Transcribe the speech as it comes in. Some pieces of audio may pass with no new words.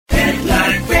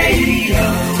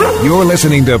You're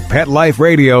listening to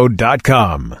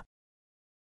PetLifeRadio.com.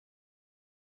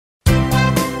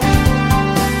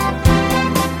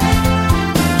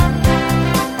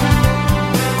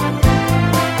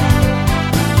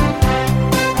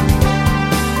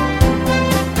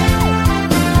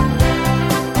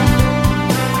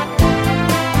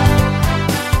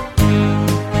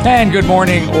 And good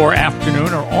morning or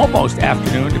afternoon or almost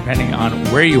afternoon, depending on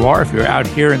where you are. If you're out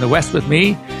here in the West with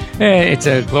me, it's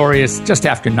a glorious just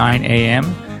after 9 a.m.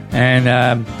 And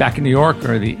back in New York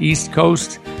or the East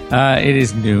Coast, it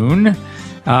is noon.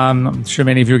 I'm sure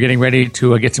many of you are getting ready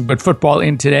to get some good football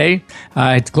in today.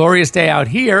 It's a glorious day out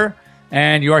here,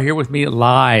 and you are here with me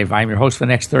live. I'm your host for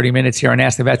the next 30 minutes here on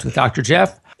Ask the Vets with Dr.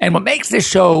 Jeff. And what makes this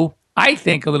show, I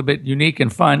think, a little bit unique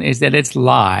and fun is that it's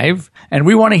live, and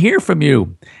we want to hear from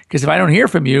you. Because if I don't hear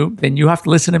from you, then you have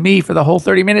to listen to me for the whole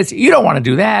 30 minutes. You don't want to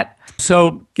do that.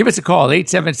 So give us a call,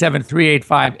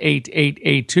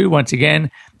 877-385-8882. Once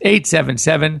again,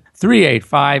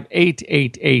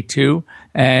 877-385-8882.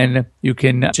 And you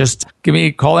can just give me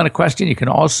a call and a question. You can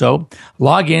also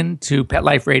log in to Pet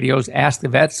Life Radio's Ask the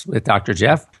Vets with Dr.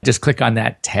 Jeff. Just click on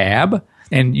that tab,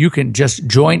 and you can just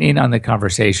join in on the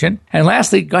conversation. And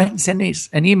lastly, go ahead and send us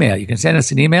an email. You can send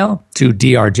us an email to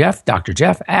drjeff, Dr.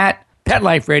 Jeff, at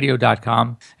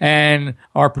PetLifeRadio.com, and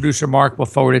our producer Mark will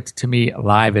forward it to me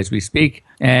live as we speak,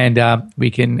 and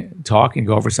we can talk and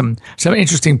go over some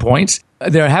interesting points.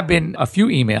 There have been a few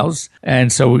emails,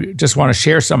 and so we just want to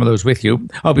share some of those with you.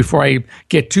 Before I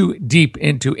get too deep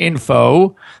into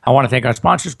info, I want to thank our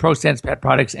sponsors, ProSense Pet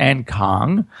Products and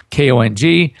Kong,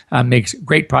 K-O-N-G, makes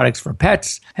great products for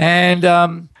pets, and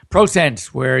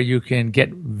ProSense, where you can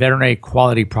get veterinary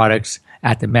quality products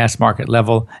at the mass market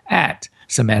level at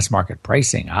some mass market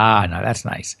pricing. Now that's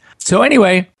nice. So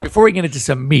anyway, before we get into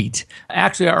some meat,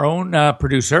 actually our own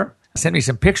producer sent me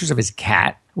some pictures of his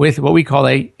cat with what we call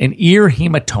an ear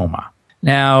hematoma.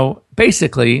 Now,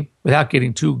 basically, without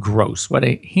getting too gross, what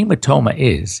a hematoma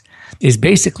is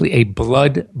basically a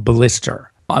blood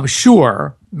blister. I'm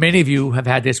sure many of you have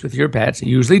had this with your pets,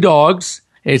 usually dogs.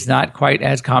 It's not quite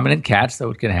as common in cats,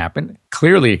 though it can happen.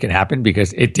 Clearly, it can happen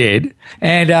because it did.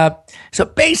 And so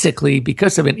basically,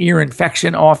 because of an ear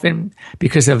infection often,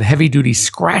 because of heavy-duty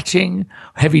scratching,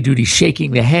 heavy-duty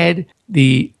shaking the head,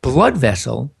 the blood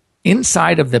vessel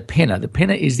inside of the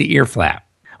pinna is the ear flap,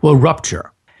 will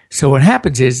rupture. So what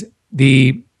happens is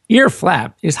the ear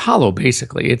flap is hollow,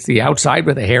 basically. It's the outside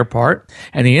with the hair part,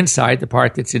 and the inside, the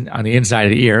part that's on the inside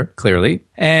of the ear, clearly,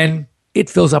 and it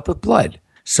fills up with blood.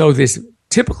 So this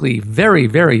typically very,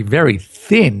 very, very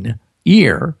thin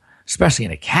ear, especially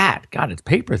in a cat, God, it's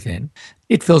paper thin,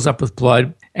 it fills up with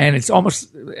blood, and it looks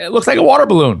like a water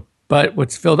balloon. But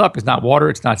what's filled up is not water,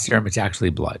 it's not serum, it's actually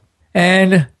blood.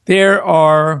 And there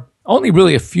are only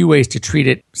really a few ways to treat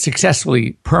it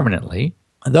successfully permanently.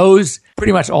 Those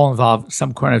pretty much all involve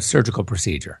some kind of surgical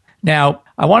procedure. Now,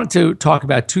 I wanted to talk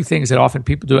about two things that often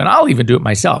people do, and I'll even do it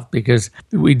myself, because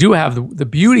we do have the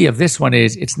beauty of this one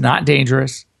is it's not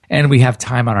dangerous, and we have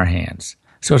time on our hands.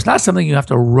 So it's not something you have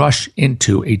to rush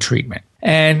into a treatment.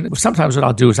 And sometimes what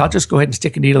I'll do is I'll just go ahead and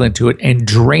stick a needle into it and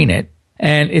drain it.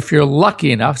 And if you're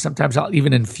lucky enough, sometimes I'll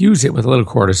even infuse it with a little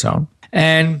cortisone.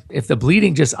 And if the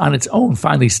bleeding just on its own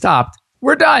finally stopped,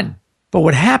 we're done. But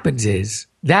what happens is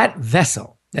that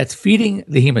vessel that's feeding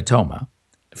the hematoma,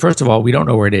 first of all, we don't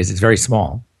know where it is. It's very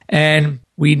small. And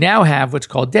we now have what's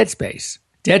called dead space.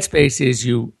 Dead space is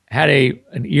you had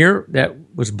an ear that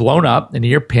was blown up, an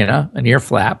ear pinna, an ear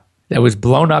flap that was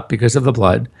blown up because of the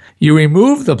blood. You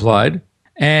remove the blood,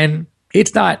 and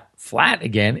it's not flat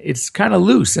again. It's kind of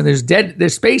loose, and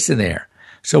there's space in there.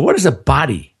 So what does a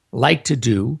body like to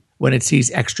do when it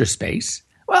sees extra space?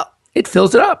 Well, it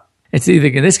fills it up. It's either,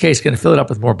 in this case, going to fill it up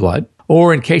with more blood,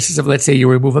 or in cases of, let's say, you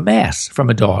remove a mass from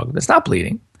a dog that's not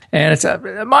bleeding, and it's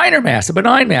a minor mass, a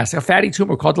benign mass, a fatty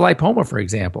tumor called the lipoma, for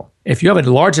example. If you have a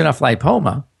large enough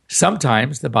lipoma,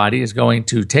 sometimes the body is going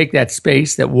to take that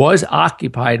space that was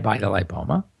occupied by the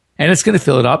lipoma, and it's going to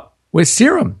fill it up with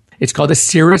serum. It's called a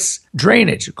serous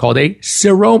drainage, called a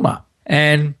seroma.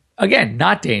 And again,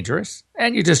 not dangerous,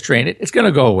 and you just drain it. It's going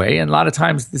to go away. And a lot of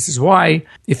times, this is why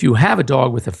if you have a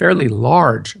dog with a fairly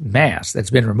large mass that's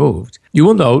been removed, you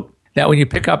will note that when you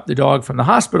pick up the dog from the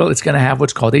hospital, it's going to have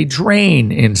what's called a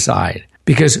drain inside,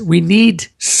 because we need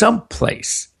some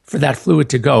place for that fluid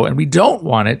to go, and we don't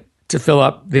want it to fill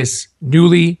up this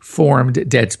newly formed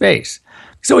dead space.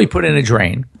 So we put in a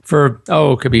drain for,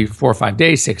 it could be 4 or 5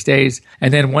 days, 6 days,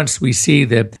 and then once we see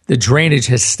the drainage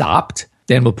has stopped,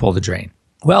 then we'll pull the drain.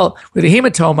 Well, with a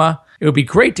hematoma, it would be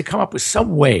great to come up with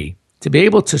some way to be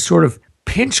able to sort of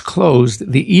pinch close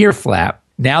the ear flap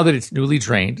now that it's newly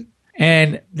drained,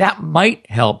 And that might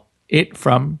help it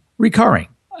from recurring.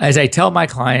 As I tell my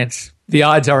clients, the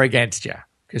odds are against you,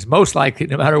 because most likely,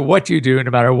 no matter what you do,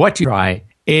 no matter what you try,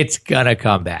 it's going to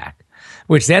come back,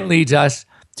 which then leads us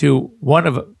to one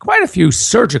of quite a few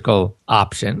surgical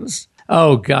options.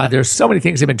 Oh, God, there's so many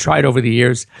things that have been tried over the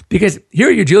years, because here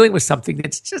you're dealing with something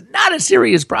that's just not a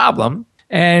serious problem.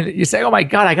 And you say, oh, my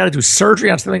God, I got to do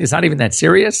surgery on something that's not even that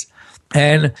serious.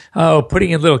 And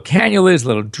putting in little cannulas,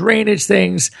 little drainage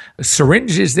things,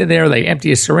 syringes in there. They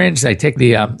empty a syringe. They take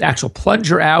the actual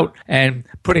plunger out and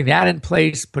putting that in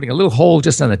place, putting a little hole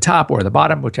just on the top or the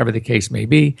bottom, whichever the case may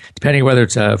be, depending whether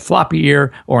it's a floppy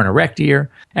ear or an erect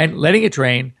ear, and letting it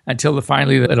drain until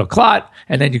finally it'll clot,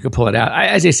 and then you can pull it out.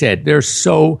 As I said, there's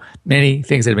so many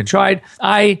things that have been tried.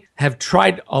 I have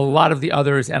tried a lot of the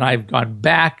others, and I've gone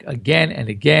back again and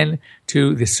again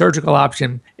to the surgical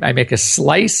option. I make a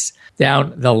slice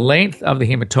down the length of the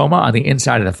hematoma on the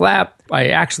inside of the flap. I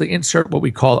actually insert what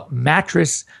we call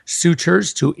mattress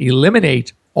sutures to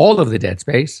eliminate all of the dead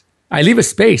space. I leave a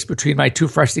space between my two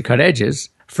freshly cut edges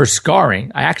for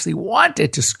scarring. I actually want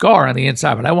it to scar on the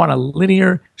inside, but I want a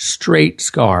linear, straight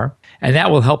scar, and that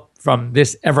will help from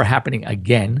this ever happening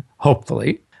again,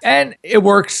 hopefully. And it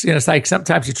works. It's like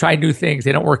sometimes you try new things,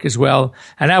 they don't work as well.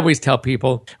 And I always tell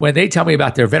people, when they tell me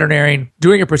about their veterinarian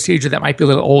doing a procedure that might be a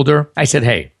little older, I said,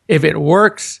 hey, if it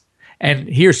works and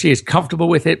he or she is comfortable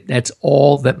with it, that's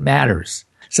all that matters.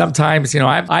 Sometimes,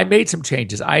 I made some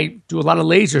changes. I do a lot of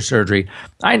laser surgery.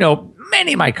 I know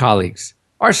many of my colleagues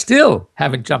are still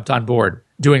haven't jumped on board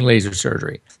doing laser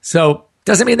surgery. So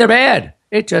doesn't mean they're bad.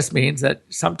 It just means that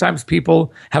sometimes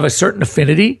people have a certain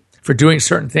affinity for doing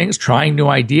certain things, trying new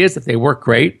ideas. If they work,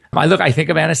 great. I think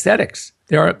of anesthetics.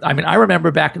 I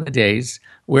remember back in the days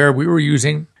where we were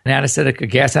using an anesthetic, a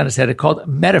gas anesthetic called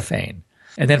Metafane.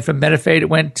 And then from Metafane, it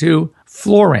went to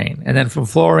fluorane. And then from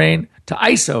fluorane to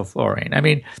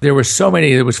isoflurane. There were so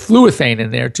many. There was fluothane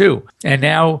in there too. And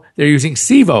now they're using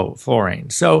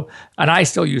sevoflurane. So, and I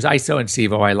still use iso and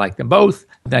sevo. I like them both.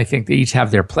 I think they each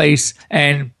have their place.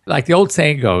 And like the old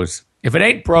saying goes, if it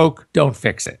ain't broke, don't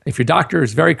fix it. If your doctor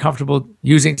is very comfortable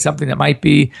using something that might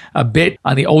be a bit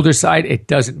on the older side, it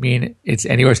doesn't mean it's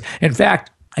any worse. In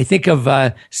fact, I think of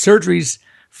surgeries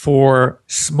for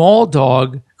small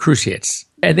dog cruciates.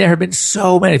 And there have been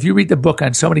so many. If you read the book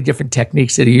on so many different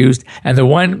techniques that are used, and the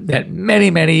one that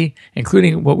many,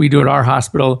 including what we do at our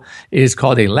hospital, is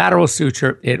called a lateral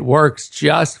suture. It works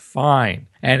just fine.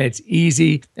 And it's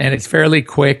easy, and it's fairly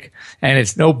quick, and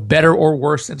it's no better or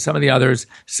worse than some of the others.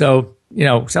 So,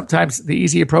 sometimes the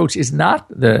easy approach is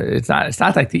it's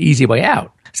not like the easy way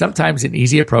out. Sometimes an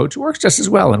easy approach works just as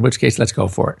well, in which case, let's go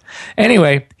for it.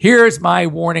 Anyway, here's my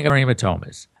warning of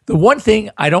hematomas. The one thing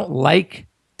I don't like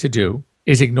to do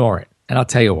is ignore it, and I'll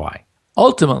tell you why.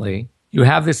 Ultimately, you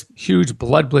have this huge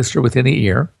blood blister within the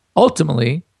ear.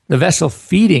 Ultimately, the vessel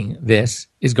feeding this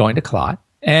is going to clot,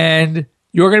 and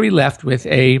you're going to be left with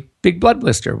a big blood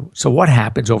blister. So what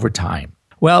happens over time?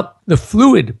 Well, the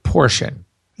fluid portion,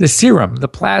 the serum, the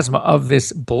plasma of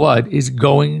this blood is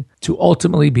going to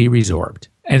ultimately be resorbed.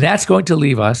 And that's going to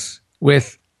leave us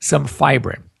with some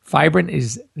fibrin. Fibrin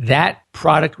is that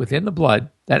product within the blood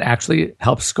that actually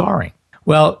helps scarring.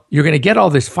 Well, you're going to get all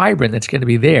this fibrin that's going to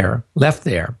be left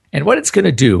there. And what it's going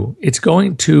to do, it's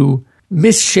going to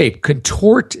misshape,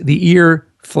 contort the ear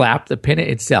flap, the pinna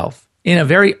itself, in a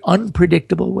very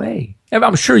unpredictable way.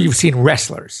 I'm sure you've seen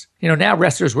wrestlers. Now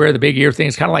wrestlers wear the big ear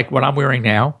things, kind of like what I'm wearing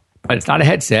now, but it's not a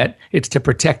headset. It's to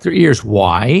protect their ears.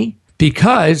 Why?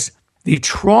 Because the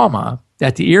trauma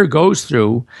that the ear goes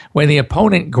through when the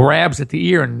opponent grabs at the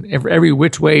ear in every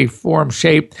which way, form,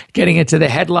 shape, getting into the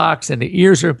headlocks, and the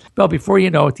ears before you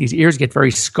know it, these ears get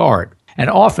very scarred. And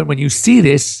often when you see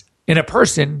this in a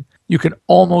person, you can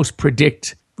almost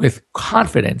predict with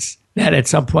confidence that at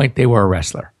some point they were a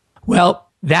wrestler. Well,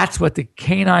 that's what the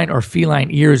canine or feline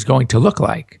ear is going to look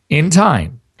like in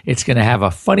time. It's going to have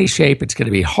a funny shape. It's going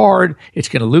to be hard. It's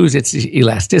going to lose its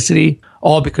elasticity,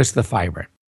 all because of the fibrin.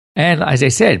 And as I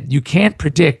said, you can't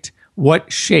predict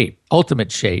what shape,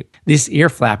 ultimate shape, this ear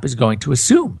flap is going to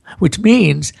assume, which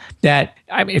means that,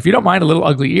 if you don't mind a little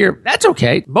ugly ear, that's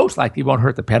okay. Most likely won't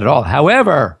hurt the pet at all.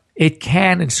 However, it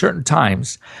can in certain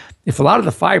times, if a lot of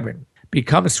the fibrin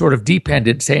becomes sort of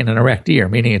dependent, say in an erect ear,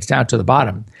 meaning it's down to the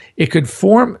bottom, it could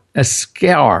form a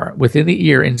scar within the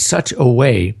ear in such a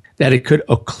way that it could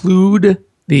occlude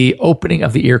the opening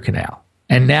of the ear canal.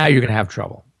 And now you're going to have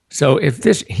trouble. So if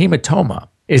this hematoma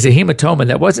is a hematoma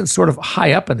that wasn't sort of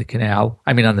high up in the canal,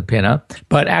 on the pinna,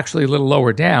 but actually a little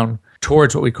lower down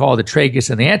towards what we call the tragus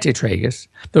and the antitragus,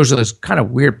 those are those kind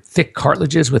of weird thick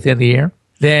cartilages within the ear,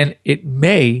 then it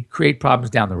may create problems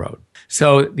down the road.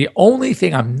 So the only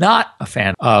thing I'm not a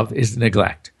fan of is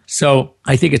neglect. So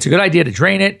I think it's a good idea to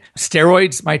drain it.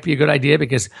 Steroids might be a good idea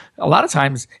because a lot of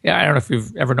times, I don't know if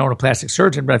you've ever known a plastic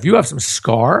surgeon, but if you have some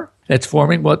scar that's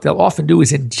forming, what they'll often do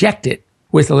is inject it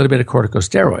with a little bit of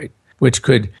corticosteroid, which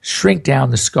could shrink down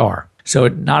the scar. So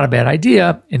not a bad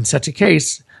idea in such a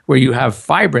case where you have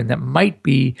fibrin that might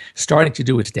be starting to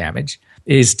do its damage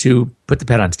is to put the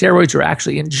pet on steroids or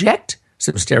actually inject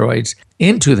some steroids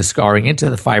into the scarring, into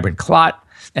the fibrin clot,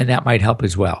 and that might help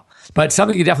as well. But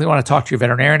something you definitely want to talk to your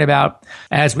veterinarian about.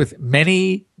 As with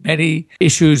many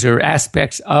issues or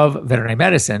aspects of veterinary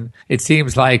medicine, it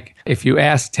seems like if you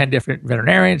ask 10 different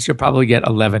veterinarians, you'll probably get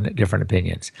 11 different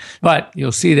opinions. But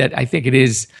you'll see that I think it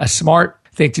is a smart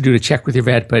thing to do to check with your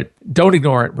vet, but don't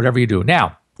ignore it, whatever you do.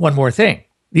 Now, one more thing.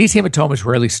 These hematomas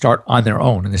rarely start on their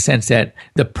own in the sense that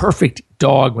the perfect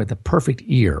dog with the perfect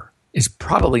ear is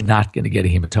probably not going to get a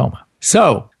hematoma.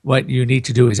 So what you need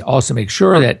to do is also make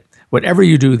sure that whatever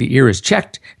you do, the ear is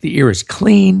checked, the ear is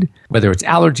cleaned, whether it's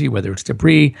allergy, whether it's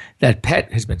debris. That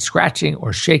pet has been scratching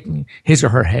or shaking his or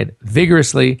her head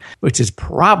vigorously, which is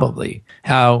probably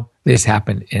how this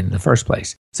happened in the first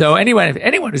place. So anyway, if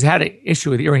anyone who's had an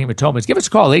issue with ear hematomas, give us a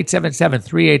call,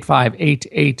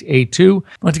 877-385-8882.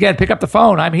 Once again, pick up the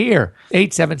phone. I'm here,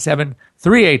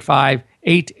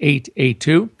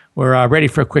 877-385-8882. We're ready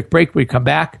for a quick break. When we come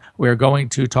back, we're going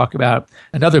to talk about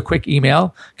another quick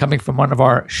email coming from one of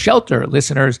our shelter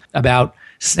listeners about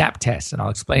SNAP tests, and I'll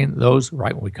explain those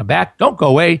right when we come back. Don't go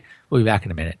away. We'll be back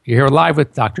in a minute. You're here live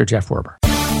with Dr. Jeff Werber.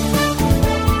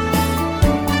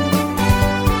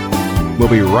 We'll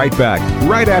be right back,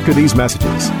 right after these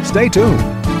messages. Stay tuned.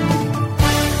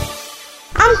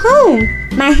 I'm home.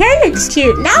 My hair looks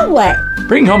cute. Now what?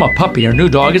 Bringing home a puppy or new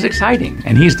dog is exciting,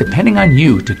 and he's depending on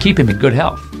you to keep him in good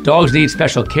health. Dogs need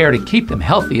special care to keep them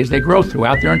healthy as they grow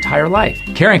throughout their entire life.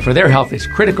 Caring for their health is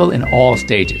critical in all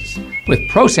stages. With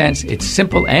ProSense, it's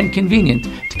simple and convenient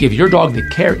to give your dog the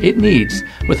care it needs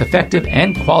with effective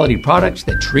and quality products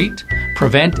that treat,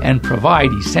 prevent, and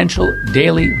provide essential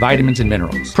daily vitamins and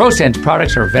minerals. ProSense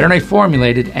products are veterinary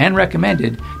formulated and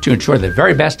recommended to ensure the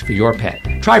very best for your pet.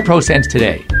 Try ProSense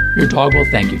today. Your dog will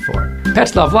thank you for it.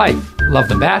 Pets love life. Love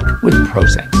them back with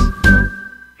ProSense.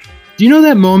 Do you know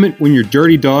that moment when your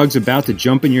dirty dog's about to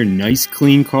jump in your nice,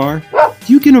 clean car?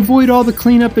 You can avoid all the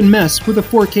cleanup and mess with a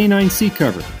 4K9 seat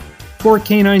cover.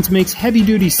 4K9s makes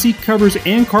heavy-duty seat covers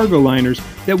and cargo liners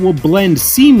that will blend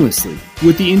seamlessly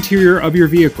with the interior of your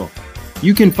vehicle.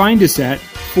 You can find us at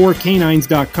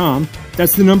 4K9s.com.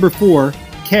 That's the number 4,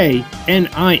 KNINES.com,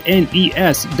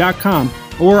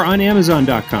 or on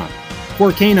Amazon.com.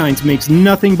 4K9s makes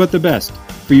nothing but the best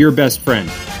for your best friend.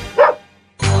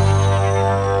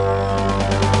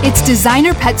 It's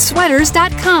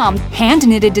DesignerPetSweaters.com.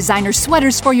 Hand-knitted designer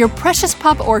sweaters for your precious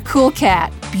pup or cool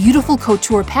cat. Beautiful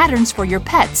couture patterns for your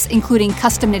pets, including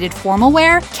custom-knitted formal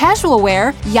wear, casual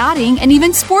wear, yachting, and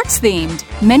even sports-themed.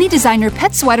 Many designer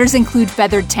pet sweaters include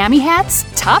feathered tammy hats,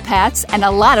 top hats, and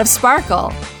a lot of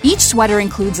sparkle. Each sweater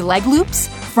includes leg loops,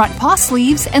 front paw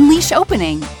sleeves, and leash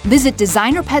opening. Visit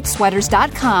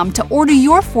DesignerPetSweaters.com to order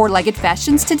your four-legged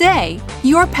fashions today.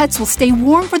 Your pets will stay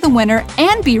warm for the winter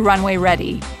and be runway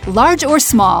ready. Large or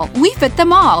small, we fit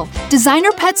them all.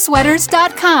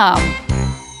 DesignerPetSweaters.com.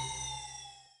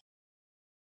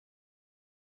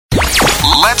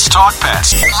 Let's talk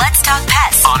pets. Let's talk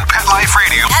pets On Pet Life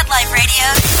Radio.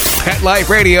 Pet Life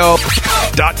Radio.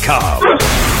 PetLifeRadio.com.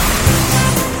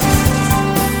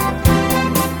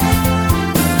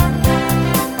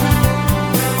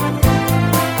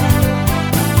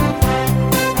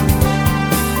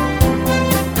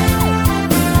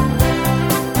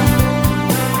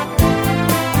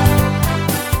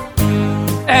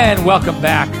 And welcome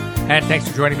back. And thanks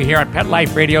for joining me here on Pet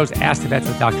Life Radio's Ask the Vets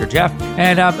with Dr. Jeff.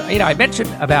 And, I mentioned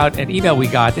about an email we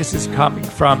got. This is coming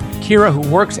from Kira, who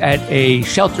works at a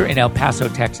shelter in El Paso,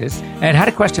 Texas, and had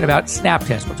a question about SNAP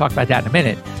tests. We'll talk about that in a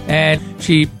minute. And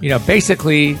she,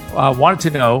 basically wanted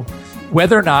to know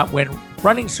whether or not when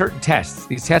running certain tests,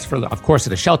 these tests for, of course,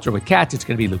 at a shelter with cats, it's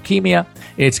going to be leukemia,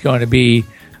 it's going to be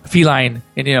feline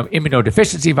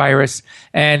immunodeficiency virus,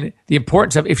 and the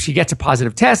importance of if she gets a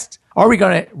positive test, are we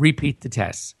going to repeat the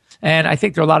tests? And I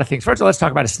think there are a lot of things. First of all, let's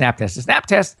talk about a SNAP test. A SNAP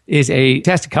test is a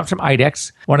test that comes from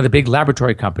IDEXX, one of the big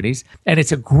laboratory companies, and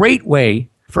it's a great way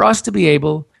for us to be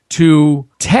able to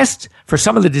test for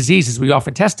some of the diseases we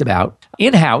often test about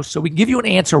in-house so we can give you an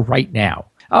answer right now.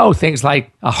 Oh, things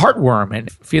like a heartworm and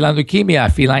feline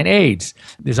leukemia, feline AIDS.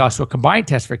 There's also a combined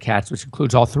test for cats, which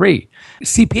includes all three.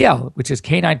 CPL, which is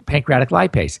canine pancreatic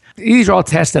lipase. These are all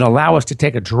tests that allow us to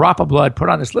take a drop of blood, put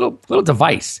on this little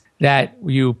device that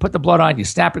you put the blood on, you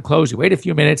snap it closed, you wait a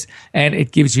few minutes, and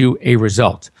it gives you a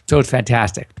result. So it's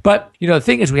fantastic. But, the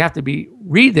thing is we have to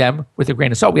read them with a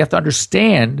grain of salt. We have to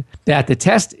understand that the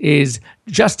test is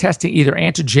just testing either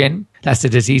antigen, that's the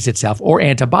disease itself, or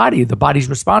antibody, the body's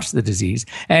response to the disease.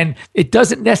 And it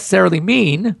doesn't necessarily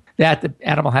mean that the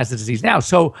animal has the disease now.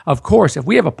 So, of course, if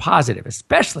we have a positive,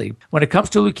 especially when it comes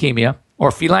to leukemia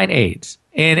or feline AIDS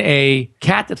in a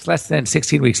cat that's less than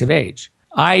 16 weeks of age,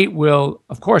 I will,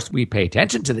 of course, we pay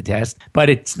attention to the test, but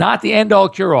it's not the end-all,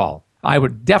 cure-all. I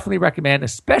would definitely recommend,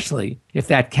 especially if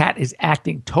that cat is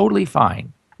acting totally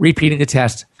fine, repeating the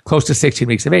test close to 16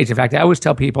 weeks of age. In fact, I always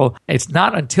tell people it's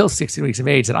not until 16 weeks of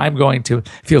age that I'm going to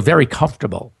feel very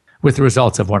comfortable with the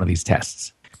results of one of these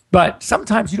tests. But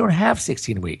sometimes you don't have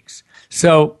 16 weeks.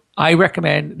 So I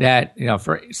recommend that,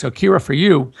 Kira, for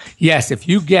you, yes, if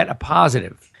you get a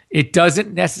positive, it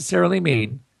doesn't necessarily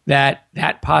mean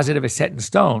that positive is set in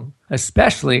stone,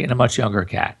 especially in a much younger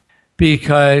cat,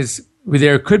 because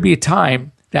there could be a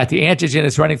time that the antigen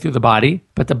is running through the body,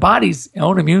 but the body's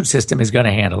own immune system is going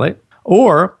to handle it.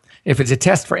 Or if it's a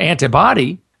test for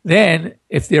antibody, then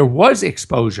if there was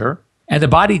exposure and the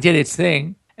body did its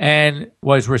thing and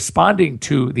was responding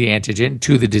to the antigen,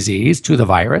 to the disease, to the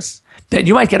virus, then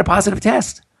you might get a positive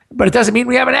test. But it doesn't mean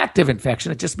we have an active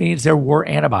infection. It just means there were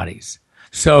antibodies.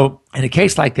 So in a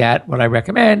case like that, what I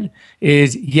recommend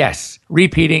is, yes,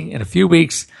 repeating in a few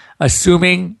weeks,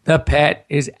 assuming the pet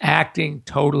is acting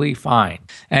totally fine.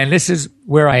 And this is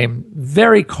where I am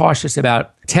very cautious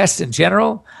about tests in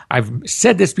general. I've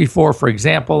said this before, for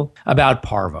example, about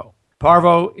parvo.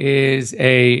 Parvo is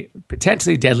a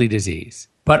potentially deadly disease,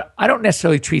 but I don't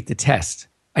necessarily treat the test.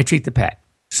 I treat the pet.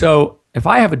 So if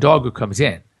I have a dog who comes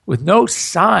in with no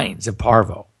signs of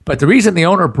parvo, but the reason the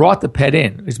owner brought the pet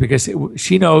in is because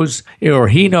she knows or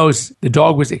he knows the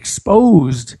dog was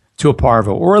exposed to a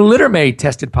parvo, or a littermate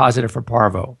tested positive for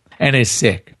parvo and is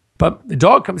sick. But the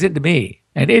dog comes into me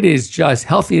and it is just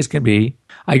healthy as can be.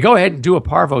 I go ahead and do a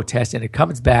parvo test and it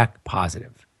comes back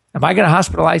positive. Am I going to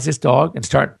hospitalize this dog and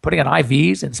start putting on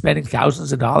IVs and spending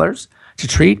thousands of dollars to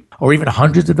treat, or even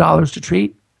hundreds of dollars to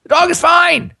treat? The dog is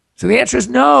fine. So the answer is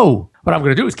no. What I'm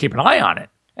going to do is keep an eye on it.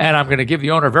 And I'm going to give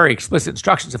the owner very explicit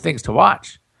instructions of things to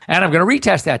watch. And I'm going to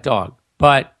retest that dog.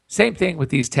 But same thing with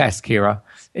these tests, Kira,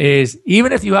 is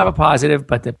even if you have a positive,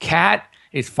 but the cat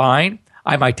is fine,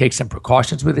 I might take some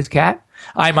precautions with this cat.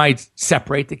 I might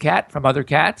separate the cat from other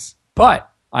cats, but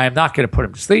I am not going to put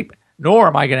him to sleep, nor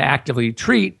am I going to actively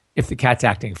treat if the cat's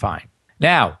acting fine.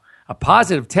 Now, a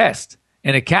positive test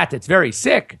in a cat that's very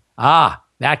sick,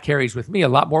 that carries with me a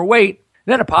lot more weight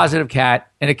than a positive cat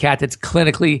in a cat that's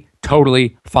clinically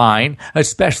totally fine,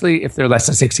 especially if they're less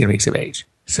than 16 weeks of age.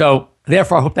 So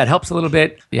therefore, I hope that helps a little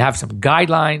bit. You have some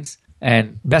guidelines,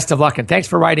 and best of luck. And thanks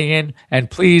for writing in. And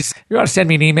please, you're going to send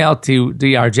me an email to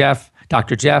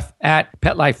Dr. Jeff at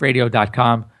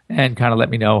PetLifeRadio.com and kind of let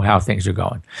me know how things are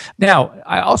going. Now,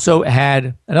 I also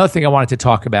had another thing I wanted to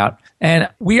talk about, and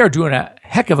we are doing a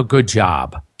heck of a good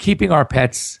job keeping our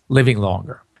pets living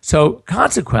longer. So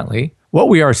consequently, what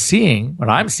we are seeing, what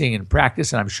I'm seeing in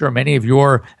practice, and I'm sure many of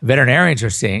your veterinarians are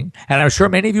seeing, and I'm sure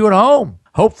many of you at home,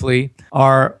 hopefully,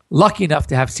 are lucky enough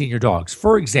to have senior dogs.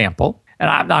 For example, and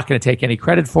I'm not going to take any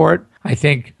credit for it, I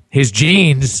think his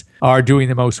genes are doing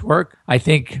the most work. I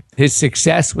think his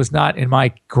success was not in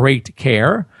my great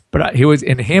care, but it was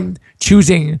in him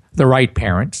choosing the right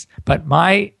parents. But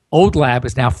my old lab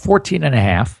is now 14 and a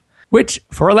half, which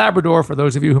for a Labrador, for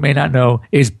those of you who may not know,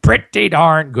 is pretty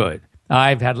darn good.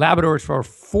 I've had Labradors for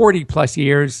 40 plus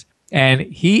years, and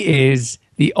he is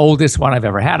the oldest one I've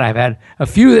ever had. I've had a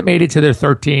few that made it to their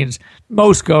 13s.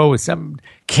 Most go with some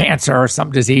cancer or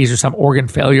some disease or some organ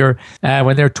failure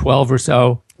when they're 12 or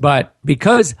so. But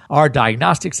because our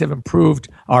diagnostics have improved,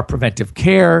 our preventive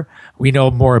care, we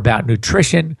know more about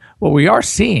nutrition, what we are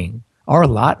seeing are a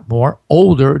lot more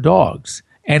older dogs.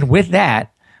 And with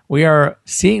that, we are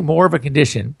seeing more of a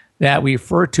condition that we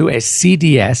refer to as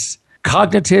CDS,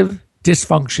 cognitive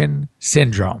dysfunction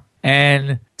syndrome.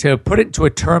 And to put it into a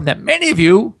term that many of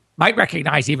you might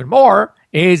recognize even more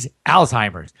is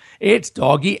Alzheimer's. It's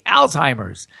doggy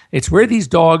Alzheimer's. It's where these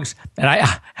dogs, and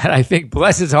I think,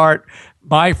 bless his heart,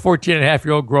 my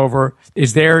 14-and-a-half-year-old Grover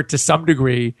is there to some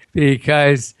degree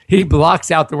because he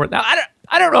blocks out the word. Now,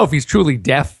 I don't know if he's truly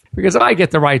deaf, because if I get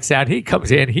the right sound, he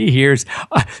comes in, he hears,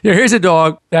 here's a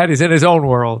dog that is in his own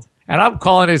world. And I'm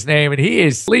calling his name, and he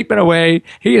is sleeping away.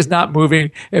 He is not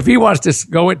moving. If he wants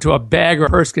to go into a bag or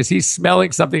purse because he's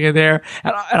smelling something in there,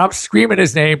 and I'm screaming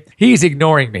his name, he's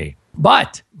ignoring me.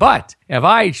 But if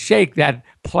I shake that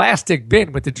plastic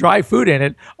bin with the dry food in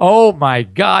it, oh my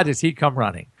God, does he come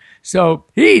running. So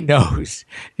he knows.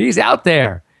 He's out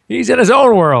there. He's in his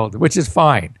own world, which is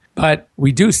fine. But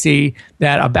we do see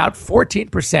that about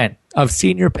 14% of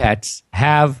senior pets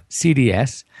have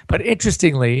CDS. But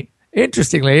interestingly,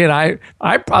 and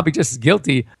I'm probably just as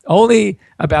guilty, only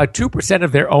about 2%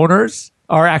 of their owners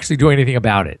are actually doing anything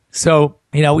about it. So,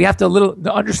 we have to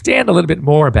understand a little bit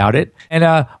more about it. And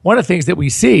one of the things that we'll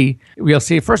see,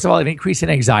 first of all, an increase in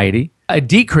anxiety, a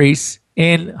decrease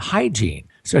in hygiene.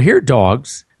 So here are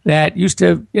dogs that used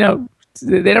to,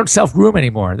 they don't self-groom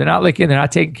anymore. They're not licking, they're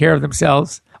not taking care of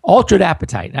themselves. Altered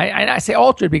appetite. And I say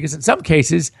altered because in some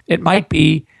cases, it might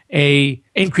be a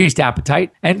increased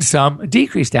appetite and some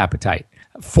decreased appetite.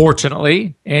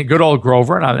 Fortunately, and good old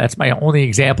Grover, and that's my only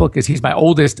example because he's my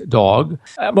oldest dog,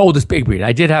 my oldest big breed.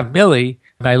 I did have Millie,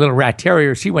 my little rat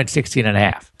terrier. She went 16 and a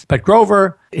half. But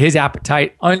Grover, his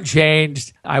appetite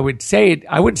unchanged. I wouldn't say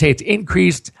it's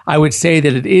increased. I would say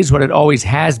that it is what it always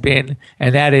has been,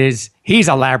 and that is he's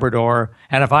a Labrador,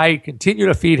 and if I continue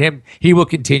to feed him, he will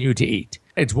continue to eat.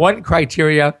 It's one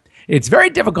criteria. It's very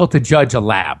difficult to judge a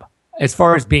lab as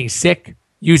far as being sick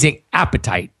using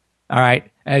appetite, all right,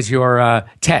 as your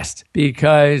test,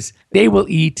 because they will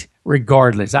eat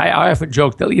regardless. I often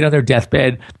joke they'll eat on their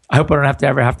deathbed. I hope I don't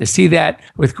ever have to see that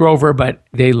with Grover, but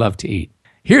they love to eat.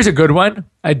 Here's a good one,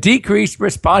 a decreased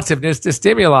responsiveness to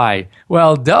stimuli.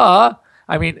 Well, duh.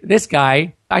 I mean, this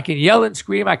guy, I can yell and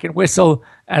scream, I can whistle,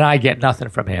 and I get nothing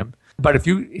from him. But if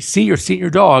you see your senior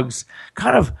dogs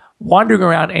kind of wandering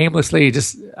around aimlessly,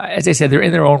 just as I said, they're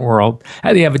in their own world,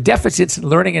 and they have deficits in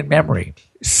learning and memory.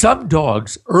 Some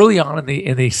dogs early on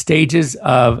in the stages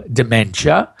of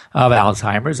dementia, of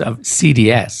Alzheimer's, of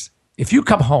CDS, if you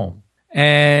come home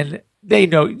and they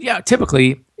know,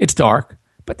 typically it's dark,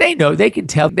 but they can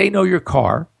tell, they know your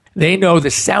car, they know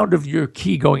the sound of your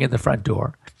key going in the front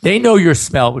door, they know your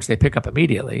smell, which they pick up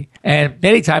immediately, and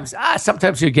many times,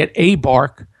 sometimes you get a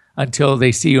bark until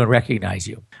they see you and recognize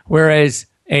you. Whereas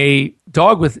a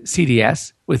dog with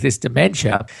CDS, with this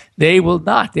dementia, they will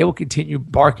not. They will continue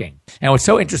barking. And what's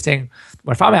so interesting,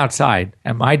 if I'm outside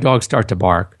and my dogs start to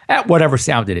bark at whatever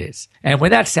sound it is, and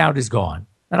when that sound is gone,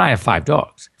 and I have 5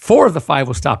 dogs, 4 of the 5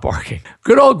 will stop barking.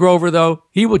 Good old Grover, though,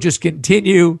 he will just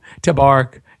continue to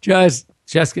bark, just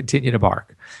continue to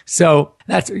bark. So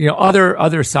that's,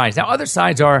 other signs. Now, other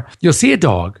signs are, you'll see a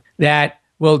dog that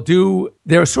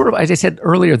they're sort of, as I said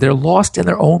earlier, they're lost in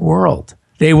their own world.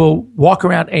 They will walk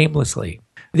around aimlessly.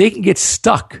 They can get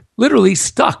stuck, literally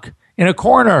stuck in a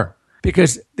corner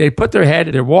because they put their head,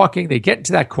 they're walking, they get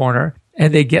into that corner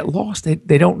and they get lost.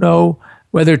 They don't know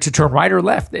whether to turn right or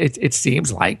left. It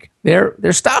seems like they're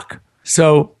stuck.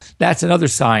 So that's another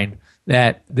sign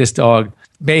that this dog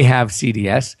may have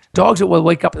CDS. Dogs that will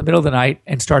wake up in the middle of the night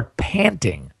and start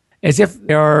panting as if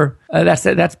they're,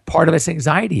 that's part of this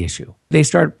anxiety issue. They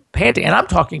start panting, and I'm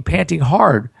talking panting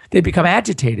hard. They become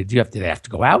agitated. Do they have to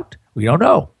go out? We don't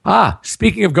know.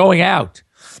 Speaking of going out,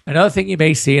 another thing you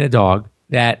may see in a dog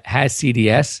that has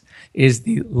CDS is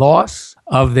the loss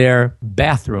of their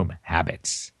bathroom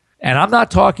habits. And I'm not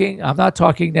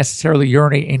talking necessarily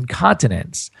urinary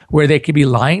incontinence, where they could be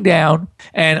lying down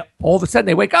and all of a sudden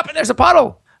they wake up and there's a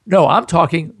puddle. No, I'm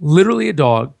talking literally a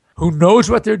dog who knows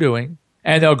what they're doing,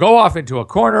 and they'll go off into a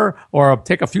corner or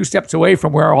take a few steps away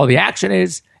from where all the action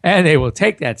is, and they will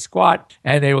take that squat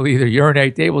and they will either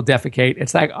urinate, they will defecate.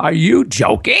 It's like, are you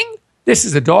joking? This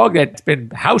is a dog that's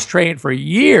been house trained for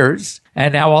years,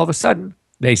 and now all of a sudden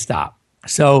they stop.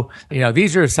 So,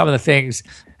 these are some of the things.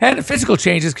 And the physical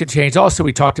changes can change. Also,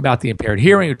 we talked about the impaired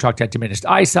hearing. We talked about diminished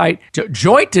eyesight.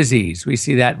 Joint disease, we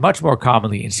see that much more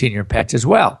commonly in senior pets as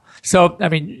well. So,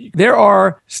 there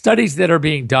are studies that are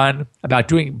being done about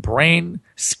doing brain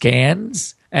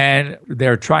scans, and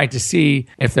they're trying to see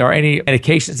if there are any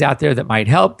medications out there that might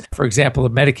help. For example, a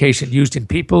medication used in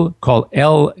people called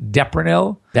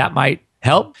L-Deprenyl, that might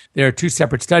help. There are 2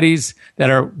 separate studies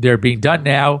they're being done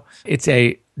now. It's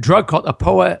a drug called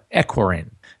apoequarin,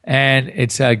 and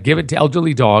it's given to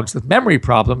elderly dogs with memory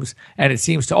problems, and it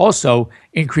seems to also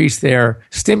increase their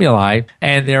stimuli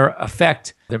and their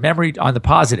effect, their memory on the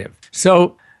positive.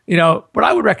 So, what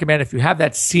I would recommend if you have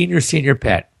that senior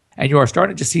pet and you are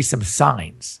starting to see some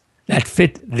signs that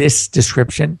fit this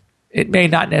description, it may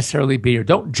not necessarily be, or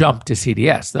don't jump to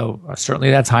CDS, though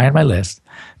certainly that's high on my list,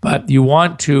 but you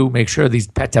want to make sure these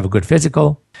pets have a good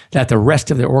physical, that the rest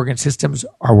of their organ systems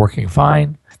are working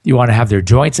fine. You want to have their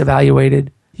joints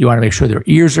evaluated. You want to make sure their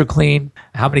ears are clean.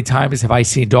 How many times have I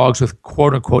seen dogs with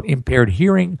quote-unquote impaired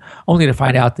hearing only to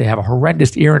find out they have a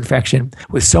horrendous ear infection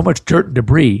with so much dirt and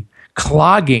debris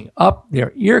clogging up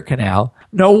their ear canal?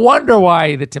 No wonder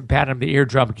why the tympanum, the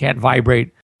eardrum, can't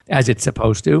vibrate as it's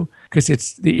supposed to, because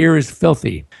the ear is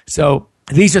filthy. So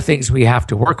These are things we have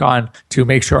to work on to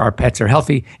make sure our pets are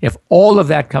healthy. If all of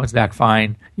that comes back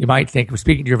fine, you might think of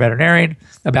speaking to your veterinarian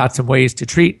about some ways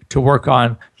to work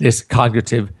on this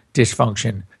cognitive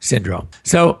dysfunction syndrome.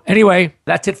 So anyway,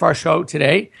 that's it for our show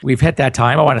today. We've hit that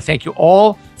time. I want to thank you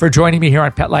all for joining me here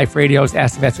on Pet Life Radio's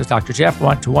Ask the Vets with Dr. Jeff. I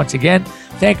want to once again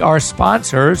thank our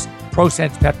sponsors,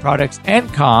 ProSense Pet Products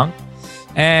and Kong.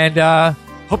 And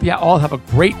hope you all have a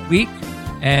great week.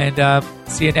 And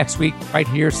see you next week right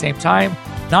here, same time,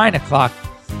 9 o'clock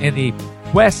in the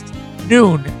west,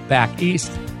 noon back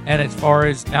east. And as far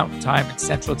as mountain time and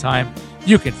central time,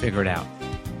 you can figure it out.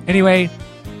 Anyway,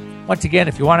 once again,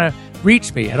 if you want to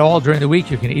reach me at all during the week,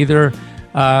 you can either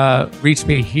reach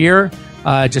me here,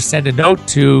 just send a note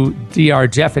to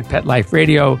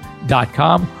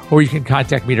drjeff@petliferadio.com, or you can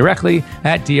contact me directly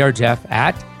at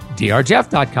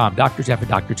drjeff@drjeff.com, Dr. Jeff at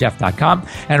drjeff.com,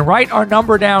 and write our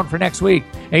number down for next week,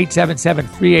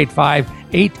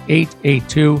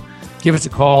 877-385-8882. Give us a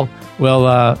call. We'll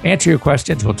answer your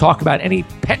questions. We'll talk about any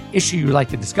pet issue you'd like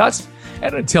to discuss.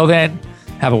 And until then,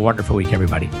 have a wonderful week,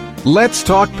 everybody. Let's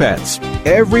Talk Pets,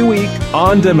 every week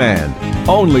on demand,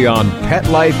 only on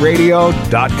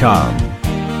PetLifeRadio.com.